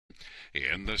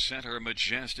In the center,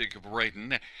 Majestic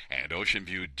Braden and Ocean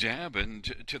View Deb, and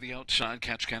to the outside,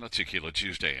 Catch Canna Tequila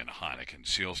Tuesday and Heineken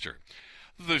Sealster.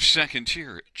 The second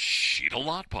tier, Cheetah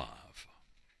Lotpov.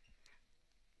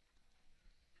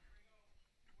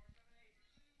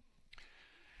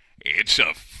 It's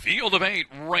a field of 8,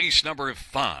 race number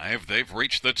 5. They've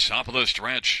reached the top of the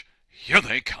stretch. Here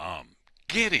they come.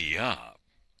 Giddy up.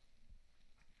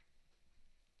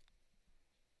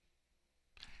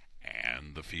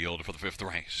 And the field for the 5th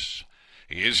race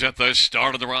is at the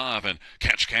start of the drive, and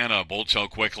Catch Canna bolts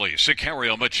out quickly.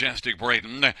 Sicario, Majestic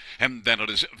Braden, and then it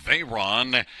is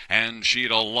Veyron and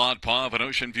Cheetah Lotpov and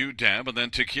Ocean View Deb, and then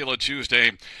Tequila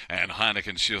Tuesday and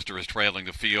Heineken Sealster is trailing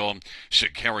the field.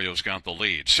 Sicario's got the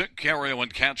lead. Sicario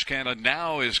and Catch Canna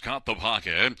now has got the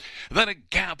pocket. Then a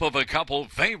gap of a couple.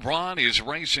 Veyron is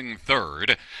racing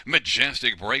third.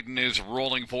 Majestic Braden is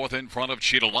rolling fourth in front of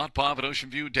Cheetah Lotpov and Ocean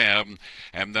View Deb,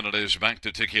 and then it is back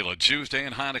to Tequila Tuesday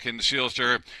and Heineken Sealster.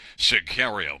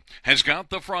 Sicario has got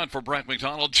the front for Brett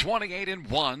McDonald. 28 and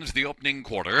 1's the opening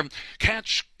quarter.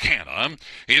 Catch Canna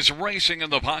is racing in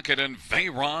the pocket, and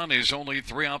Veyron is only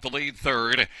 3 out the lead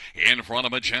third in front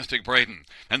of Majestic Braden.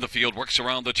 And the field works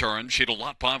around the turn. Cheetah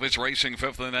Lotpov is racing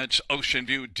fifth, and that's Ocean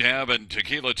View Deb and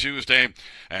Tequila Tuesday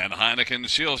and Heineken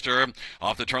Sealster.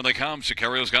 Off the turn they come.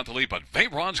 Sicario's got the lead, but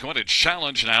Veyron's going to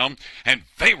challenge now, and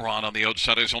Veyron on the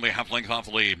outside is only half length off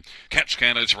the lead. Catch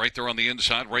Canna is right there on the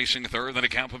inside, racing third, then a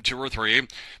gap of 2 or 3.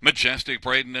 Majestic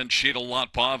Braden and Cheetah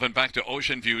Lotpov, and back to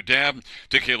Ocean View Deb,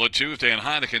 Tequila Tuesday and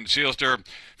Heineken Sealster.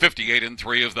 58 and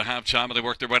 3 is the halftime, and they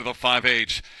work their way to the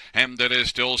 5/8. And it is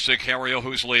still Sicario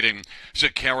who's leading.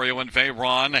 Sicario and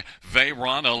Veyron.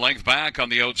 Veyron a length back on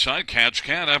the outside. Catch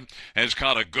Canna has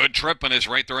caught a good trip and is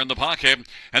right there in the pocket.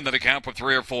 And then a gap of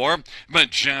 3 or 4.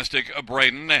 Majestic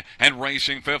Braden, and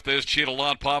racing fifth is Cheetah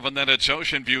Lotpov, and then it's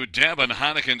Ocean View Deb and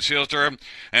Heineken Sealster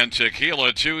and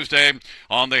Tequila Tuesday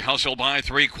on the hustle by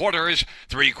 3/4.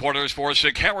 3/4 for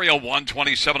Sicario,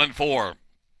 127 and 4.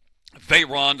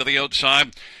 Veyron to the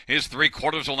outside is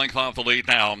 3/4 a length off the lead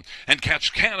now, and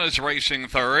Catch Canna's racing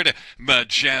third.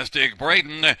 Majestic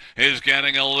Braden is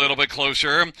getting a little bit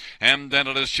closer, and then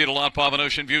it is Cheetah Lotpov and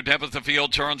Ocean View Deb as the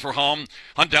field turns for home.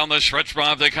 On down the stretch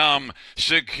drive they come.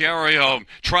 Sicario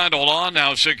trying to hold on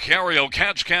now. Sicario,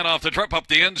 Catch Canna off the trip up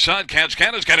the inside. Catch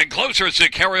Canna's getting closer.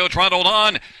 Sicario trying to hold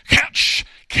on. Catch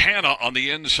Canna on the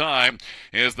inside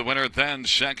is the winner. Then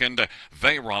second,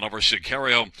 Veyron over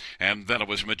Sicario, and then it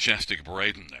was Majestic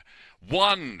Braden.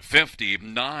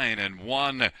 159 and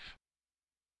 1.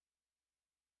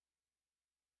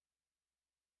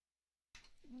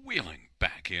 Wheeling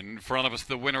back in front of us,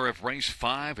 the winner of race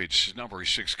 5. It's number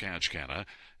 6, Catch Canna.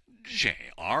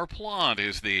 J.R. Plant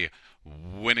is the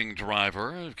winning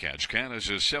driver. Catch Canna is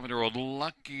a 7-year-old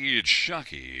Lucky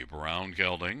Chucky Brown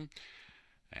gelding.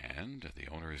 And the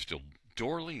owner is still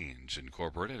Dorleans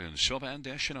Incorporated in Sauvin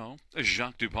Deschenaux.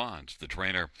 Jacques Dupont, the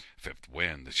trainer. 5th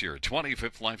win this year,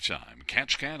 25th lifetime.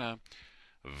 Catch Canna,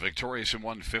 victorious in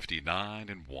 159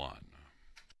 and 1.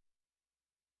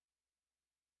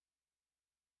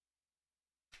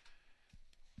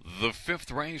 The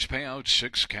 5th race payout,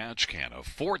 6, Catch Canna,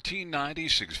 1490,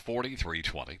 640,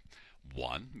 320.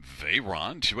 1,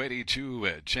 Veyron,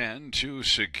 282.10, 2,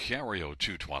 Sicario,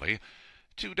 220.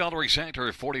 $2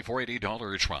 exactor,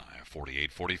 $44.80 try,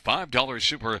 $48.45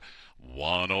 super,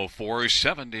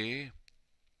 $104.70.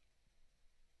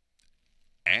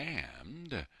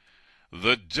 And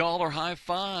the dollar high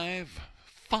 5,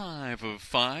 5 of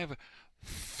 5,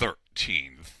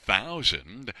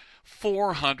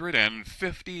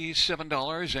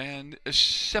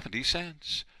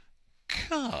 $13,457.70.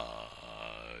 Ka-ching.